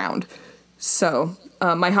first round. So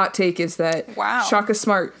my hot take is that Shaka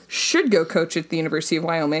Smart should go coach at the University of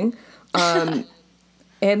Wyoming.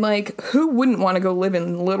 And, like, who wouldn't want to go live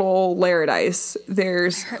in little old Laradice?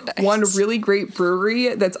 There's one really great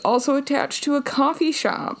brewery that's also attached to a coffee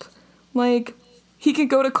shop. Like, he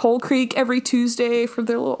could go to Coal Creek every Tuesday for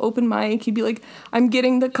their little open mic. He'd be like, I'm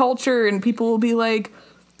getting the culture. And people will be like,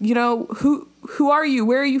 you know, who are you?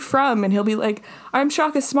 Where are you from? And he'll be like, I'm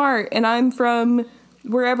Shaka Smart, and I'm from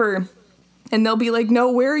wherever. And they'll be like,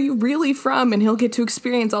 no, where are you really from? And he'll get to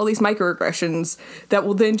experience all these microaggressions that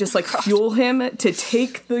will then just, like, fuel him to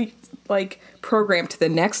take the, like, program to the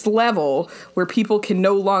next level where people can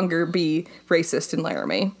no longer be racist in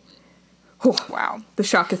Laramie. Oh, wow. The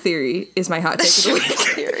Shaka theory is my hot take of the week.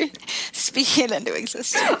 Theory. Speaking it into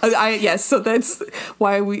existence. Yes, so that's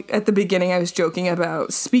why at the beginning I was joking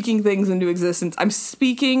about speaking things into existence. I'm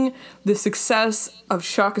speaking the success of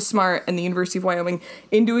Shaka Smart and the University of Wyoming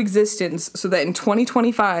into existence so that in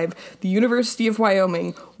 2025, the University of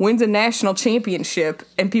Wyoming wins a national championship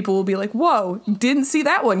and people will be like, whoa, didn't see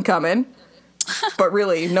that one coming. But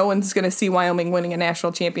really, no one's going to see Wyoming winning a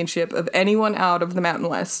national championship of anyone out of the Mountain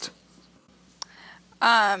West.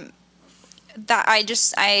 That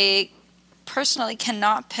I personally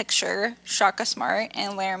cannot picture Shaka Smart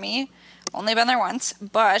and Laramie. Only been there once,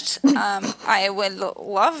 but I would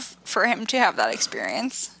love for him to have that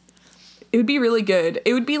experience. It would be really good.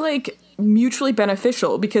 It would be like mutually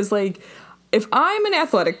beneficial because like if I'm an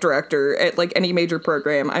athletic director at like any major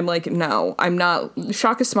program, I'm like, no, I'm not.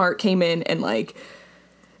 Shaka Smart came in and like,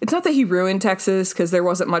 it's not that he ruined Texas because there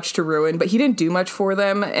wasn't much to ruin, but he didn't do much for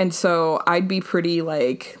them. And so I'd be pretty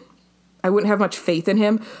like, I wouldn't have much faith in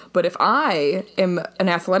him. But if I am an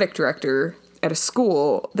athletic director at a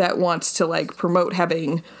school that wants to like promote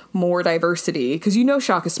having more diversity, because you know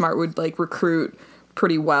Shaka Smart would like recruit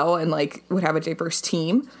pretty well and like would have a diverse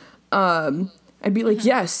team. I'd be like,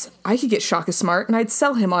 yes, I could get Shaka Smart, and I'd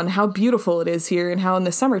sell him on how beautiful it is here and how in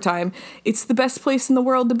the summertime it's the best place in the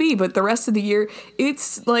world to be. But the rest of the year,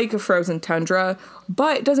 it's like a frozen tundra.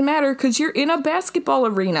 But it doesn't matter because you're in a basketball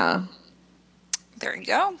arena. There you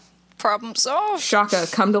go. Problem solved. Shaka,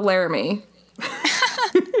 come to Laramie.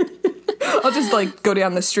 I'll just like go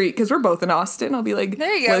down the street because we're both in Austin. I'll be like,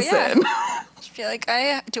 there you go, listen. Yeah. Be like, I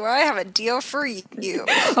have a deal for you.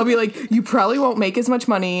 I'll be like, you probably won't make as much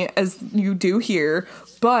money as you do here,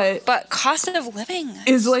 but cost of living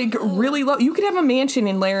is like really low. You could have a mansion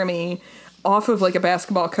in Laramie off of like a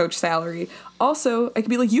basketball coach salary. Also, I could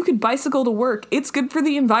be like, you could bicycle to work. It's good for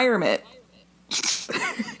the environment.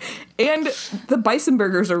 And the bison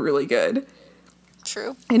burgers are really good.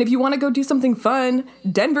 True. And if you want to go do something fun,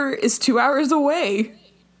 Denver is 2 hours away.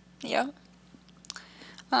 Yeah.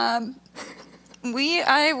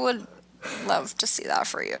 I would love to see that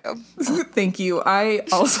for you. Thank you. I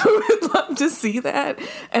also would love to see that.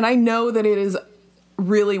 And I know that it is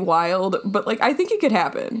really wild, but like I think it could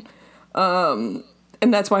happen.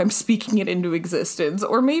 And that's why I'm speaking it into existence.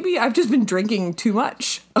 Or maybe I've just been drinking too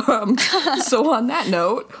much. So on that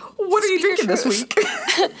note, what are you drinking this week?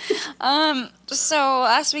 So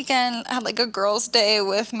last weekend I had like a girls' day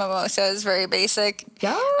with mimosas, very basic.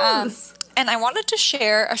 Yes. And I wanted to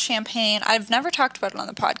share a champagne. I've never talked about it on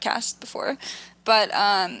the podcast before, but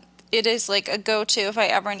it is like a go-to if I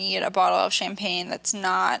ever need a bottle of champagne that's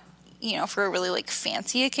not, for a really like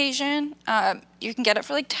fancy occasion. You can get it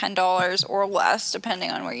for like $10 or less,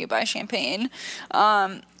 depending on where you buy champagne.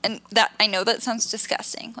 And that I know that sounds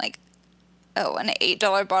disgusting. Like, oh, an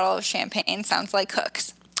 $8 bottle of champagne sounds like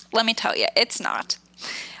Cook's. Let me tell you, it's not.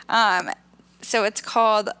 So it's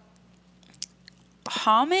called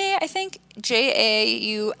Jaume, I think,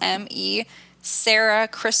 Jaume, Serra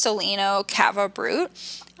Cristalino Cava Brut.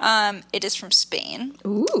 It is from Spain.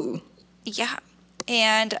 Ooh. Yeah.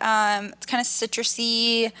 And it's kind of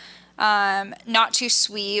citrusy, not too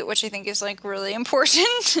sweet, which I think is like really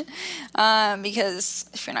important because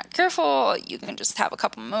if you're not careful, you can just have a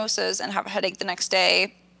couple mimosas and have a headache the next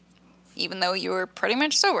day, even though you were pretty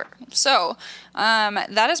much sober. So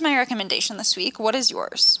that is my recommendation this week. What is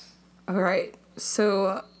yours? All right.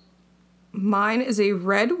 So mine is a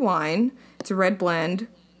red wine. It's a red blend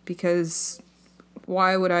because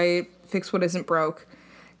why would I fix what isn't broke?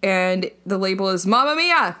 And the label is Mamma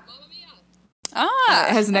Mia! It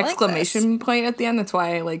has an exclamation point at the end. That's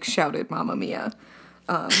why I like shouted Mamma Mia.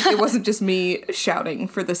 It wasn't just me shouting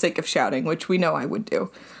for the sake of shouting, which we know I would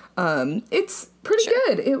do. It's pretty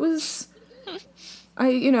good. It was,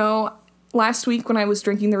 last week when I was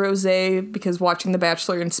drinking the rosé, because watching The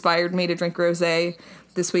Bachelor inspired me to drink rosé,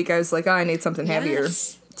 this week I was like, I need something heavier.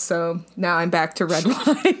 So now I'm back to red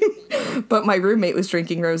wine. But my roommate was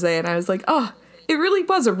drinking rosé, and I was like, it really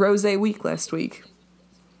was a rosé week last week.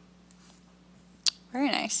 Very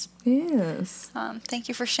nice. Yes. Thank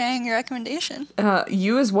you for sharing your recommendation.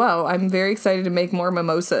 You as well. I'm very excited to make more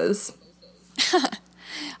mimosas.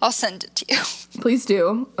 I'll send it to you. Please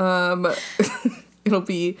do. It'll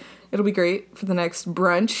be great for the next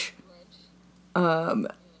brunch.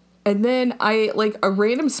 And then I like a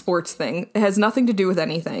random sports thing. It has nothing to do with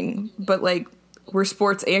anything, but like we're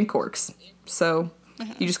sports and corks. So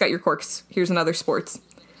you just got your corks. Here's another sports.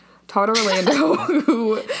 Todd Orlando,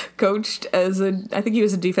 who coached I think he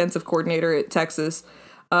was a defensive coordinator at Texas.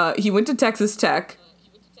 He went to Texas Tech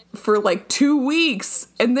for like 2 weeks,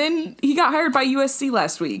 and then he got hired by USC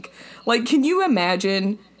last week. Like, can you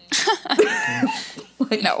imagine?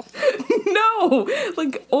 No. No,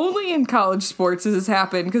 like only in college sports does this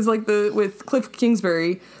happen. Because like with Cliff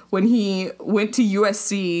Kingsbury, when he went to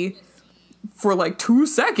USC for like 2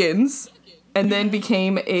 seconds, and then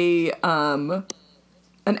became an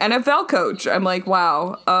NFL coach. I'm like,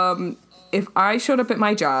 wow, if I showed up at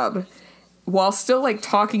my job while still like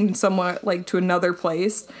talking somewhat like to another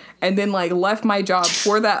place and then like left my job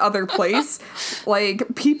for that other place,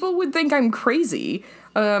 like people would think I'm crazy.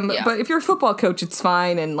 But if you're a football coach, it's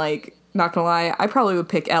fine. And like, not gonna lie, I probably would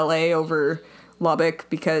pick LA over Lubbock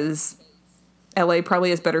because LA probably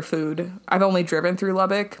has better food. I've only driven through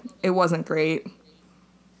Lubbock. It wasn't great.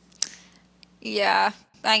 Yeah.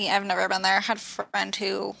 I've never been there. I had a friend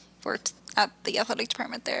who worked at the athletic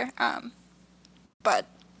department there, but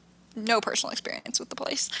no personal experience with the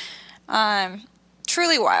place.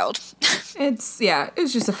 Truly wild. It's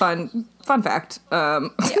just a fun fact.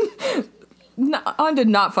 On to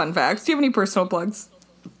not fun facts. Do you have any personal plugs?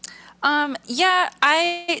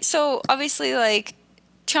 So obviously like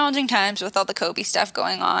challenging times with all the Kobe stuff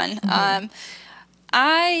going on. Mm-hmm.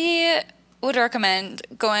 I would recommend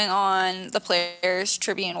going on the Players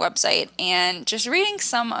Tribune website and just reading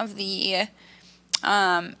some of the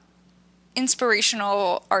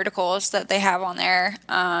inspirational articles that they have on there.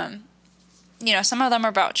 Some of them are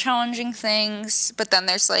about challenging things, but then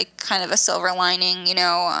there's like kind of a silver lining,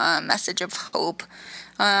 message of hope.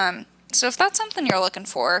 So if that's something you're looking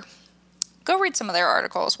for, go read some of their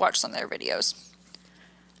articles, watch some of their videos.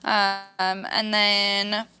 And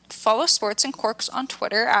then follow Sports and Corks on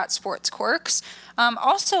Twitter at SportsCorks.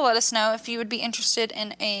 Also, let us know if you would be interested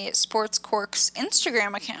in a Sports Corks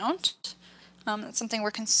Instagram account. That's something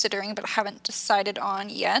we're considering but haven't decided on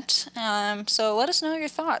yet. So let us know your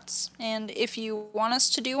thoughts. And if you want us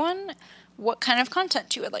to do one, what kind of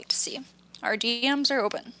content you would like to see. Our DMs are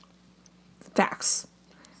open. Facts.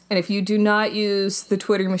 And if you do not use the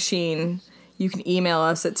Twitter machine, you can email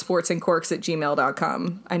us at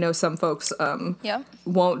sportsandcorks@gmail.com. I know some folks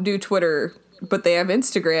won't do Twitter, but they have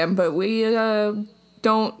Instagram. But we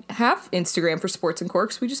don't have Instagram for Sports and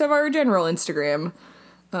Corks. We just have our general Instagram,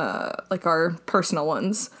 like our personal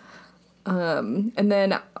ones. And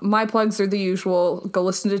then my plugs are the usual. Go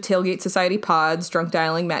listen to Tailgate Society pods, Drunk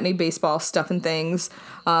Dialing, Matinee Baseball, Stuff and Things.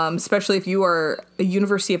 Especially if you are a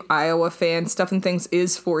University of Iowa fan, Stuff and Things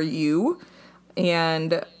is for you.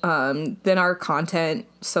 And then our content,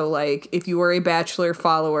 so like if you are a Bachelor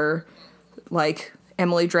follower like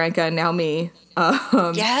Emily Dranka and now me,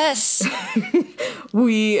 yes,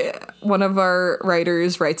 one of our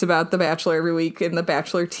writers writes about The Bachelor every week in the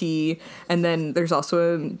Bachelor Tea, and then there's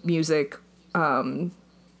also a music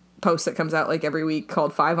post that comes out like every week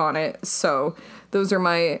called 5 on It. So those are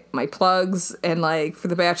my plugs. And like for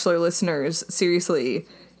the Bachelor listeners, seriously,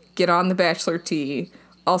 get on the Bachelor Tea.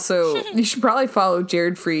 Also, you should probably follow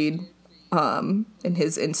Jared Freed in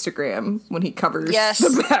his Instagram when he covers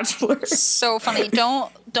The Bachelor. So funny.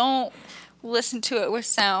 Don't listen to it with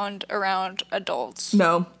sound around adults.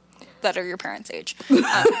 No. That are your parents' age.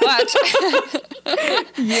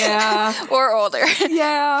 Yeah. Or older.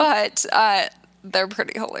 Yeah. But they're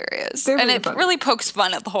pretty hilarious. They're really it funny. Really pokes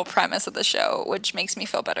fun at the whole premise of the show, which makes me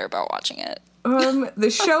feel better about watching it.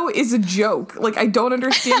 The show is a joke. Like, I don't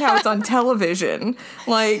understand how it's on television.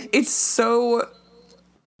 Like, it's so...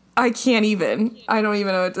 I don't even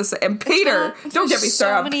know what to say. And Pater! Don't get me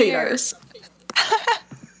started on Pater.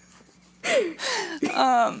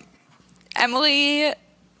 Emily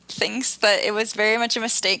thinks that it was very much a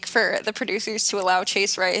mistake for the producers to allow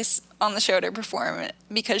Chase Rice on the show to perform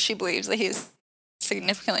because she believes that he's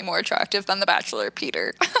significantly more attractive than the Bachelor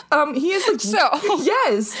Peter. He is like, so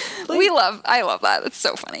yes, like, I love that. It's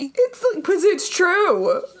so funny. It's like, because it's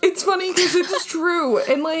true. It's funny because it's true.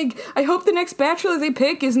 And like, I hope the next Bachelor they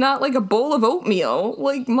pick is not like a bowl of oatmeal.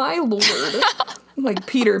 Like, my lord. Like,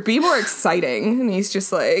 Peter, be more exciting. And he's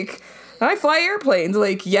just like, I fly airplanes.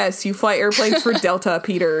 Like, yes, you fly airplanes for Delta,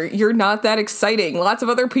 Peter. You're not that exciting. Lots of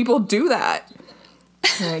other people do that.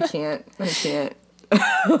 I can't.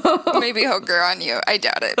 Maybe he'll grow on you. I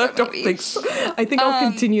doubt it. I don't think so. I think I'll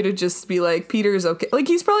continue to just be like, Peter's okay. Like,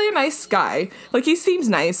 he's probably a nice guy. Like, he seems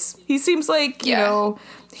nice. He seems like, you know,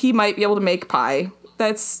 he might be able to make pie.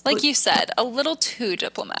 That's like you said, a little too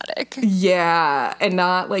diplomatic. Yeah, and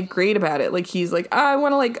not like great about it. Like, he's like, I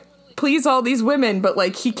want to like please all these women, but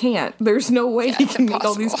like he can't. There's no way he can make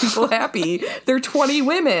all these people happy. They're 20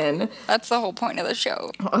 women. That's the whole point of the show.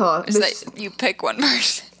 Is that you pick one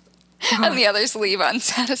person. And the others leave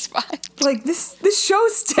unsatisfied. Like, this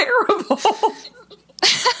show's terrible.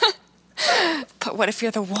 But what if you're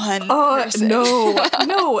the one person?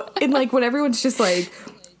 No. And like, when everyone's just like,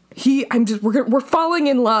 we're falling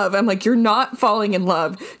in love. I'm like, you're not falling in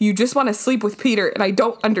love. You just want to sleep with Peter, and I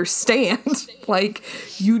don't understand. Like,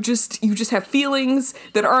 you just have feelings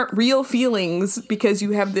that aren't real feelings because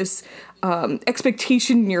you have this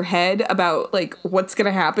expectation in your head about like what's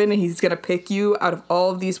gonna happen, and he's gonna pick you out of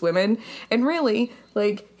all of these women, and really,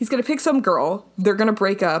 like, he's gonna pick some girl, they're gonna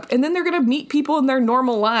break up, and then they're gonna meet people in their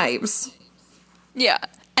normal lives. Yeah.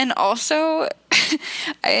 And also,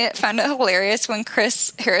 I found it hilarious when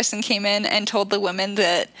Chris Harrison came in and told the women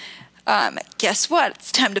that, guess what?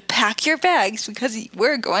 It's time to pack your bags because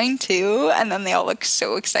we're going to. And then they all look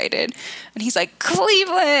so excited. And he's like,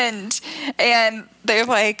 Cleveland! And they're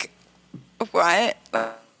like, what?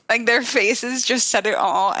 Like, their faces just said it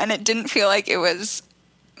all. And it didn't feel like it was,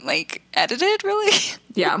 like, edited, really.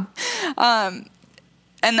 Yeah.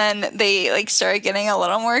 And then they, like, started getting a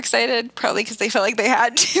little more excited, probably because they felt like they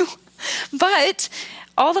had to. But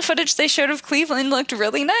all the footage they showed of Cleveland looked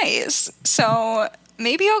really nice. So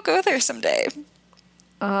maybe I'll go there someday.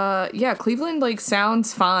 Yeah, Cleveland, like,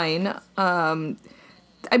 sounds fine. I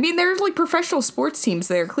mean, there's, like, professional sports teams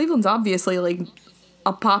there. Cleveland's obviously, like,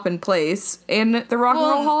 a poppin' place. And the Rock and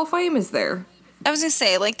Roll Hall of Fame is there. I was gonna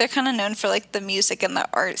say, like, they're kind of known for, like, the music and the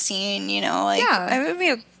art scene, you know, like, yeah.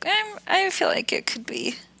 I feel like it could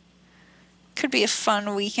be a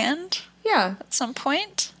fun weekend. Yeah. At some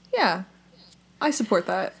point. Yeah. I support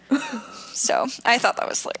that. So, I thought that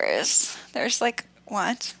was hilarious. There's, like,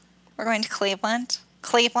 what? We're going to Cleveland?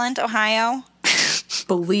 Cleveland, Ohio?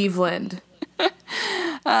 Believeland.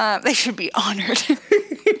 They should be honored.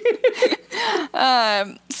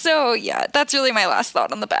 So yeah, that's really my last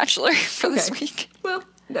thought on The Bachelor for this week. Well,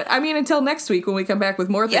 I mean, until next week when we come back with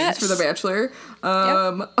more things for The Bachelor.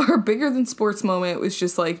 Our bigger than sports moment was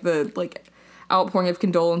just like the outpouring of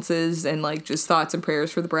condolences and like just thoughts and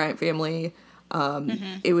prayers for the Bryant family.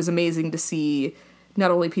 It was amazing to see not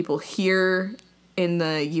only people here in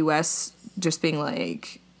the U.S. just being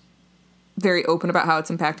like very open about how it's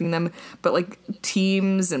impacting them, but like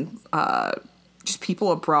teams and just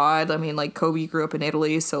people abroad. I mean, like, Kobe grew up in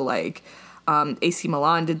Italy, so like AC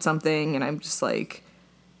Milan did something, and I'm just like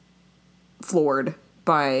floored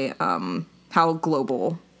by how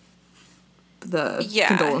global the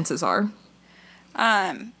condolences are.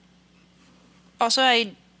 Also,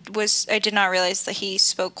 I did not realize that he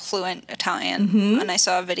spoke fluent Italian, and I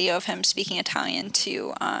saw a video of him speaking Italian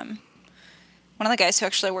to one of the guys who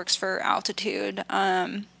actually works for Altitude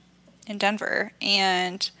in Denver,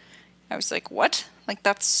 and I was like, what? Like,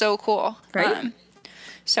 that's so cool. Right?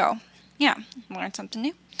 So, yeah, learned something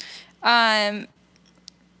new.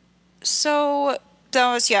 So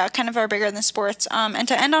that was, kind of our bigger than sports. And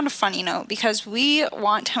to end on a funny note, because we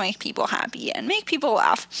want to make people happy and make people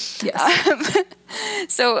laugh. Yes.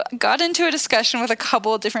 So got into a discussion with a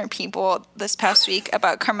couple of different people this past week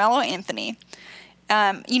about Carmelo Anthony.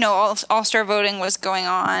 All-Star voting was going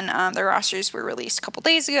on. The rosters were released a couple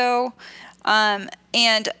days ago.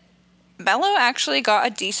 And Melo actually got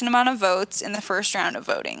a decent amount of votes in the first round of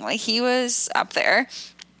voting. Like, he was up there.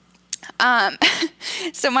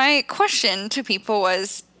 So my question to people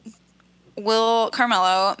was, will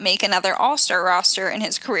Carmelo make another All-Star roster in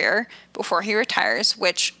his career before he retires,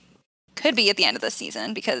 which could be at the end of the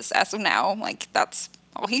season, because as of now, like, that's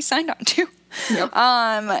all he signed on to.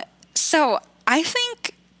 Yep. So I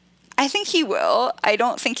think he will. I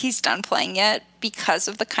don't think he's done playing yet because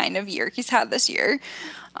of the kind of year he's had this year.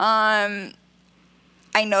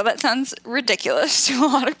 I know that sounds ridiculous to a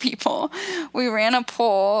lot of people. We ran a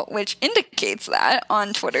poll which indicates that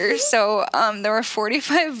on Twitter. So there were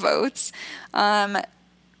 45 votes.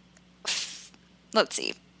 let's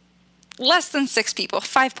see, less than 6 people,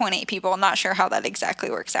 5.8 people, I'm not sure how that exactly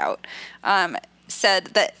works out, said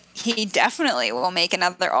that he definitely will make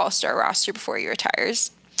another All-Star roster before he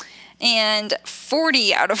retires. And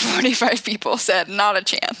 40 out of 45 people said not a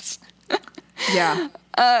chance. Yeah.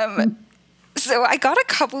 So I got a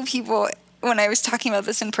couple people when I was talking about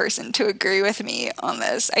this in person to agree with me on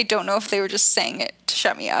this. I don't know if they were just saying it to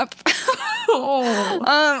shut me up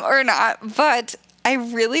or not, but I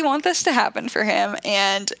really want this to happen for him,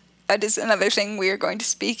 and that is another thing we are going to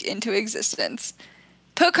speak into existence.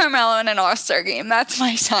 Put Carmelo in an All-Star game. That's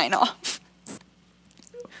my sign-off.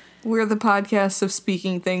 We're the podcast of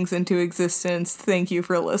speaking things into existence. Thank you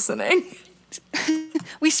for listening.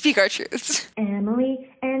 We speak our truths.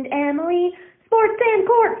 Emily and Emily, Sports and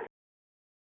Court.